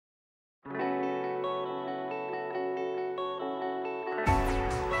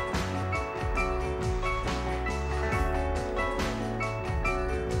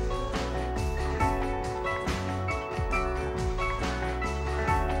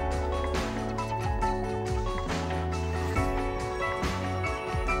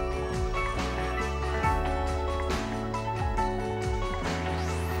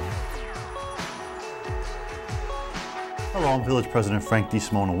Hello, I'm Village President Frank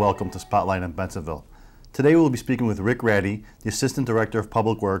DeSimone, and welcome to Spotlight in Bensenville. Today we will be speaking with Rick Ratty, the Assistant Director of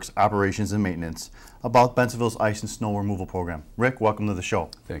Public Works, Operations and Maintenance, about Bensenville's ice and snow removal program. Rick, welcome to the show.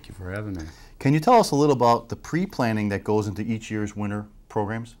 Thank you for having me. Can you tell us a little about the pre-planning that goes into each year's winter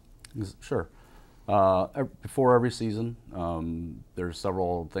programs? Sure. Before every season, there's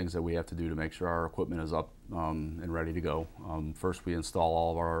several things that we have to do to make sure our equipment is up and ready to go. First, we install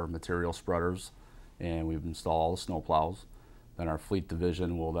all of our material spreaders, and we install all the snow plows. Then our fleet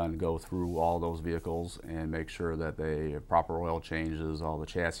division will then go through all those vehicles and make sure that they have proper oil changes, all the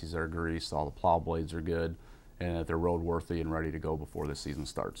chassis are greased, all the plow blades are good, and that they're roadworthy and ready to go before the season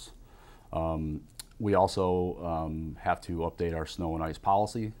starts. We also have to update our snow and ice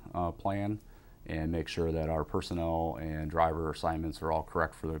policy plan and make sure that our personnel and driver assignments are all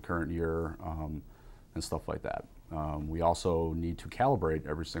correct for the current year and stuff like that. We also need to calibrate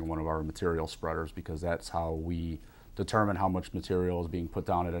every single one of our material spreaders, because that's how we determine how much material is being put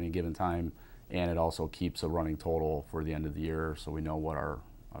down at any given time, and it also keeps a running total for the end of the year so we know what our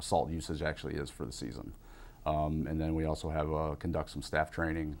salt usage actually is for the season. And then we also have conduct some staff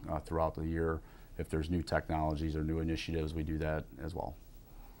training throughout the year. If there's new technologies or new initiatives, we do that as well.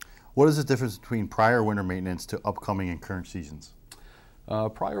 What is the difference between prior winter maintenance to upcoming and current seasons?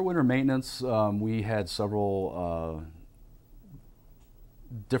 Prior winter maintenance, we had several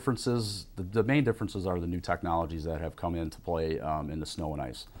differences. The main differences are the new technologies that have come into play in the snow and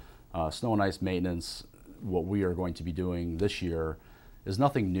ice. Snow and ice maintenance, what we are going to be doing this year, is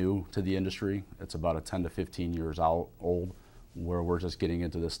nothing new to the industry. It's about a 10 to 15 years old, where we're just getting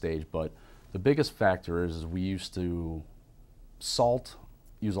into this stage. But the biggest factor is we used to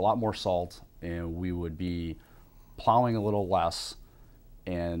use a lot more salt, and we would be plowing a little less.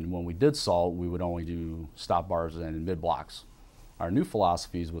 And when we did salt, we would only do stop bars and mid blocks. Our new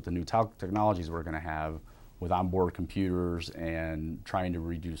philosophies with the new technologies we're going to have with onboard computers and trying to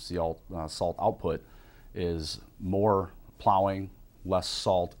reduce the salt output is more plowing, less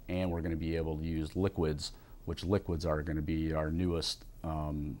salt, and we're going to be able to use liquids, which liquids are going to be our newest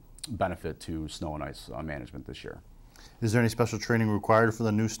benefit to snow and ice management this year. Is there any special training required for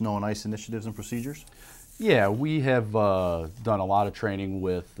the new snow and ice initiatives and procedures? Yeah, we have done a lot of training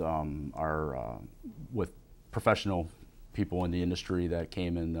with with professional people in the industry that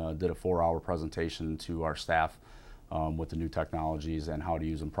came and did a 4-hour presentation to our staff with the new technologies and how to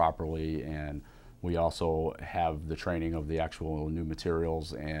use them properly. And we also have the training of the actual new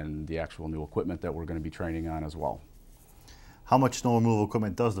materials and the actual new equipment that we're going to be training on as well. How much snow removal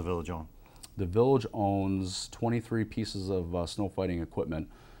equipment does the village own? The village owns 23 pieces of snow fighting equipment,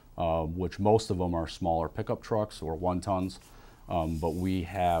 which most of them are smaller pickup trucks or 1-tons. But we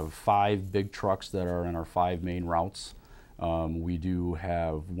have 5 big trucks that are in our 5 main routes. We do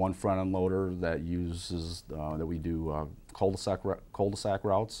have one front end loader that uses that we do cul-de-sac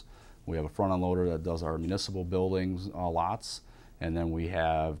routes. We have a front end loader that does our municipal buildings lots, and then we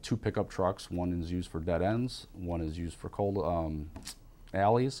have 2 pickup trucks. One is used for dead ends, one is used for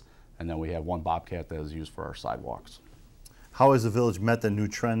alleys, and then we have 1 bobcat that is used for our sidewalks. How has the village met the new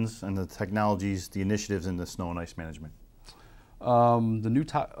trends and the technologies, the initiatives in the snow and ice management? The new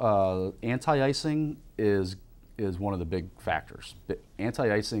anti-icing is one of the big factors.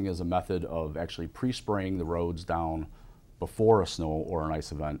 Anti-icing is a method of actually pre-spraying the roads down before a snow or an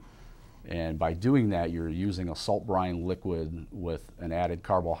ice event. And by doing that, you're using a salt brine liquid with an added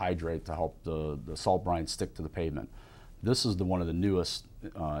carbohydrate to help the salt brine stick to the pavement. This is one of the newest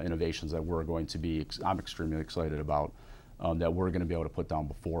innovations that we're going to be, I'm extremely excited about, that we're going to be able to put down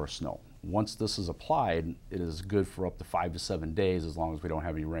before a snow. Once this is applied, it is good for up to 5 to 7 days as long as we don't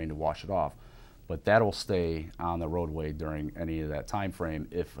have any rain to wash it off. But that'll stay on the roadway during any of that time frame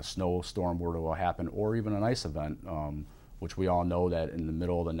if a snowstorm were to happen, or even an ice event, which we all know that in the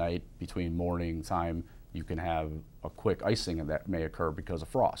middle of the night between morning time you can have a quick icing that may occur because of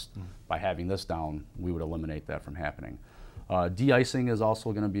frost. By having this down, we would eliminate that from happening. De-icing is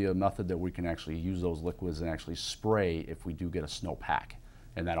also going to be a method that we can actually use those liquids and actually spray if we do get a snow pack,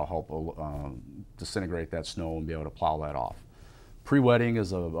 and that'll help disintegrate that snow and be able to plow that off. Pre-wetting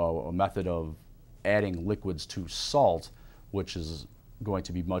is a method of adding liquids to salt, which is going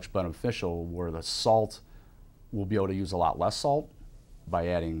to be much beneficial, where the salt will be able to use a lot less salt by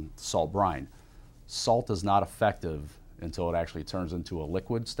adding salt brine. Salt is not effective until it actually turns into a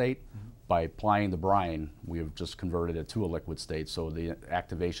liquid state. By applying the brine, we have just converted it to a liquid state, so the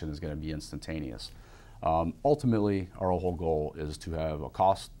activation is going to be instantaneous. Ultimately, our whole goal is to have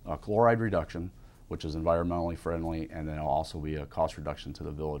a chloride reduction, which is environmentally friendly, and then it'll also be a cost reduction to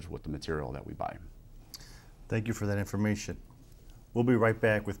the village with the material that we buy. Thank you for that information. We'll be right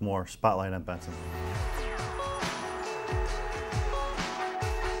back with more Spotlight on Bensenville.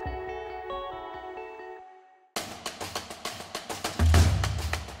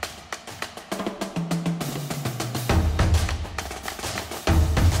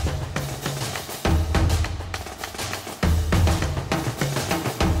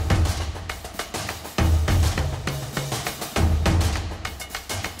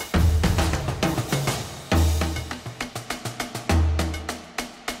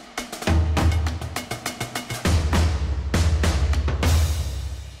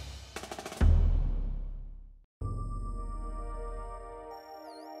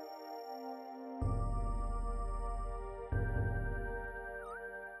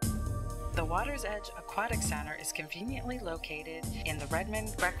 Water's Edge Aquatic Center is conveniently located in the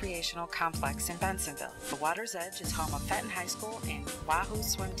Redmond Recreational Complex in Bensenville. The Water's Edge is home of Fenton High School and Wahoo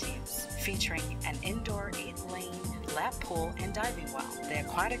swim teams, featuring an indoor 8-lane lap pool and diving well. The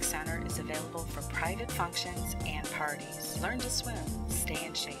Aquatic Center is available for private functions and parties. Learn to swim, stay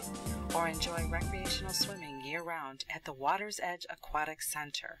in shape, or enjoy recreational swimming year-round at the Water's Edge Aquatic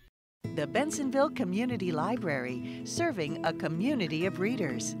Center. The Bensenville Community Library, serving a community of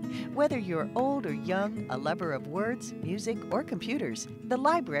readers. Whether you're old or young, a lover of words, music, or computers, the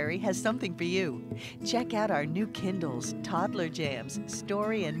library has something for you. Check out our new Kindles, toddler jams,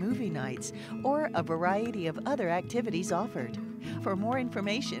 story and movie nights, or a variety of other activities offered. For more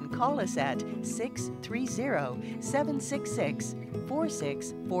information, call us at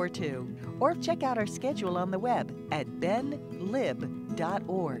 630-766-4642 or check out our schedule on the web at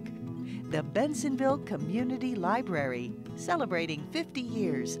benlib.org. The Bensenville Community Library, celebrating 50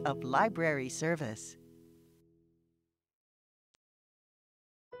 years of library service.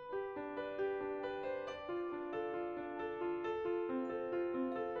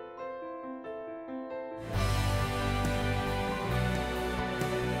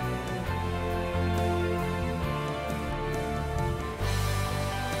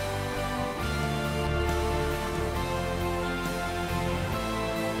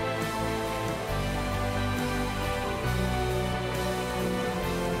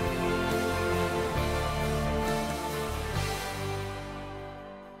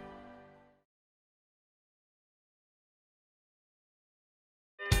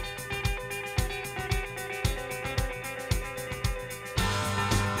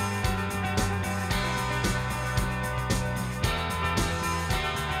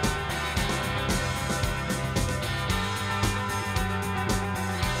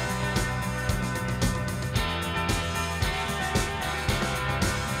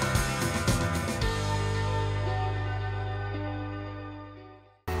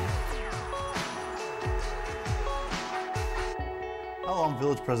 Hello, I'm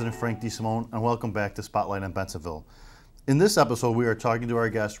Village President Frank DeSimone, and welcome back to Spotlight on Bensenville. In this episode, we are talking to our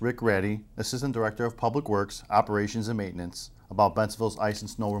guest, Rick Ratty, Assistant Director of Public Works, Operations and Maintenance, about Bensenville's ice and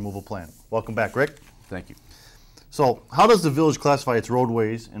snow removal plan. Welcome back, Rick. Thank you. So, how does the village classify its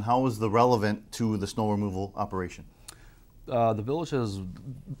roadways, and how is the relevant to the snow removal operation?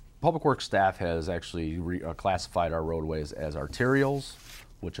 Public Works staff has actually classified our roadways as arterials,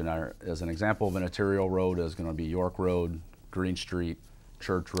 which as an example of an arterial road is going to be York Road, Green Street,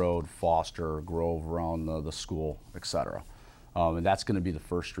 Church Road, Foster, Grove around the school, etc. And that's going to be the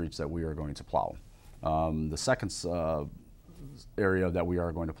first streets that we are going to plow. The second area that we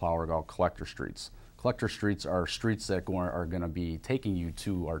are going to plow are called collector streets. Collector streets are streets that are going to be taking you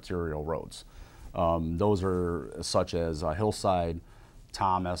to arterial roads. Those are such as Hillside,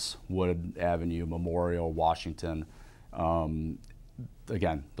 Thomas, Wood Avenue, Memorial, Washington. Again,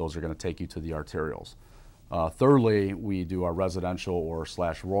 those are going to take you to the arterials. Thirdly, we do our residential or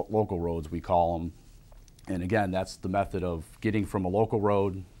local roads, we call them. And again, that's the method of getting from a local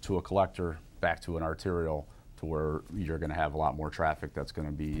road to a collector back to an arterial, to where you're going to have a lot more traffic that's going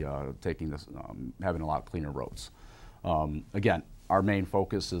to be having a lot cleaner roads. Again, our main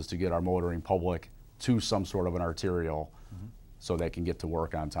focus is to get our motoring public to some sort of an arterial so they can get to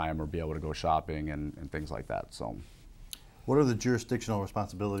work on time or be able to go shopping and things like that. So, what are the jurisdictional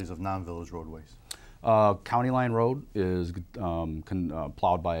responsibilities of non-village roadways? County Line Road is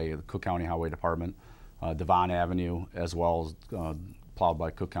plowed by the Cook County Highway Department. Devon Avenue as well as plowed by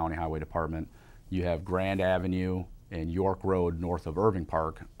Cook County Highway Department. You have Grand Avenue and York Road north of Irving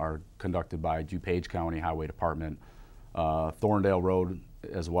Park are conducted by DuPage County Highway Department. Thorndale Road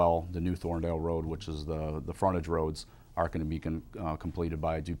as well, the new Thorndale Road, which is the frontage roads, are going to be completed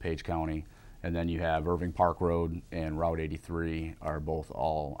by DuPage County. And then you have Irving Park Road and Route 83 are both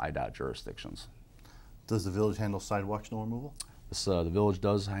all IDOT jurisdictions. Does the village handle sidewalk snow removal? The village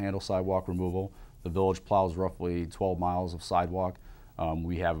does handle sidewalk removal. The village plows roughly 12 miles of sidewalk.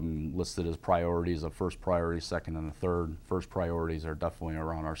 We have them listed as priorities, a first priority, second, and a third. First priorities are definitely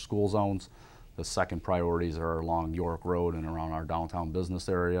around our school zones. The second priorities are along York Road and around our downtown business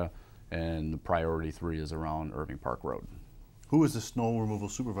area. And the priority 3 is around Irving Park Road. Who is the snow removal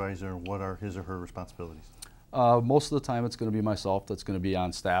supervisor, and what are his or her responsibilities? Most of the time it's going to be myself that's going to be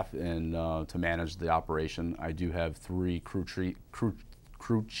on staff and to manage the operation. I do have 3 crew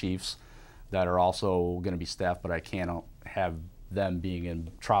chiefs that are also going to be staff, but I can't have them being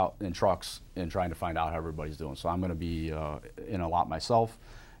in trucks and trying to find out how everybody's doing. So I'm going to be in a lot myself,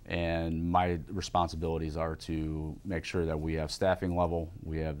 and my responsibilities are to make sure that we have staffing level,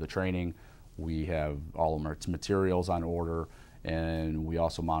 we have the training, we have all of our materials on order, And we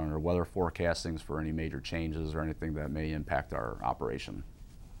also monitor weather forecastings for any major changes or anything that may impact our operation.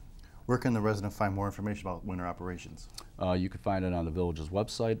 Where can the resident find more information about winter operations? You can find it on the village's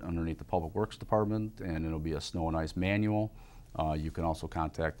website underneath the Public Works Department, and it'll be a snow and ice manual. You can also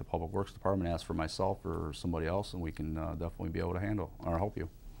contact the Public Works Department, ask for myself or somebody else, and we can definitely be able to handle or help you.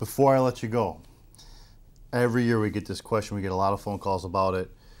 Before I let you go, every year we get this question, we get a lot of phone calls about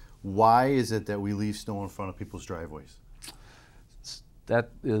it. Why is it that we leave snow in front of people's driveways? That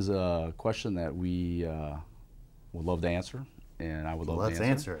is a question that we would love to answer, and I would love to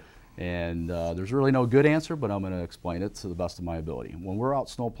answer it. And there's really no good answer, but I'm going to explain it to the best of my ability. When we're out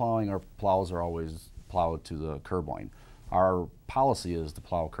snow plowing, our plows are always plowed to the curb line. Our policy is to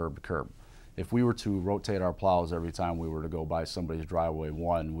plow curb to curb. If we were to rotate our plows every time we were to go by somebody's driveway,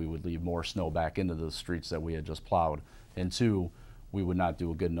 one, we would leave more snow back into the streets that we had just plowed, and two, we would not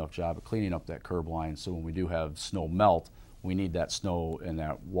do a good enough job of cleaning up that curb line. So when we do have snow melt, we need that snow and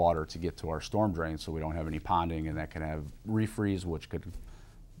that water to get to our storm drain so we don't have any ponding, and that can have refreeze, which could,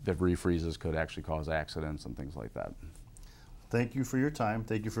 if refreezes, could actually cause accidents and things like that. Thank you for your time.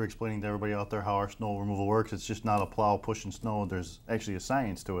 Thank you for explaining to everybody out there how our snow removal works. It's just not a plow pushing snow. There's actually a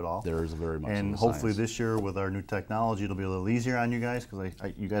science to it all. There is very much. And hopefully this year with our new technology, it'll be a little easier on you guys, because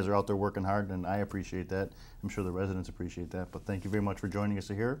you guys are out there working hard, and I appreciate that. I'm sure the residents appreciate that. But thank you very much for joining us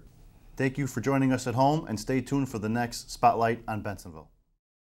here. Thank you for joining us at home, and stay tuned for the next Spotlight on Bensenville.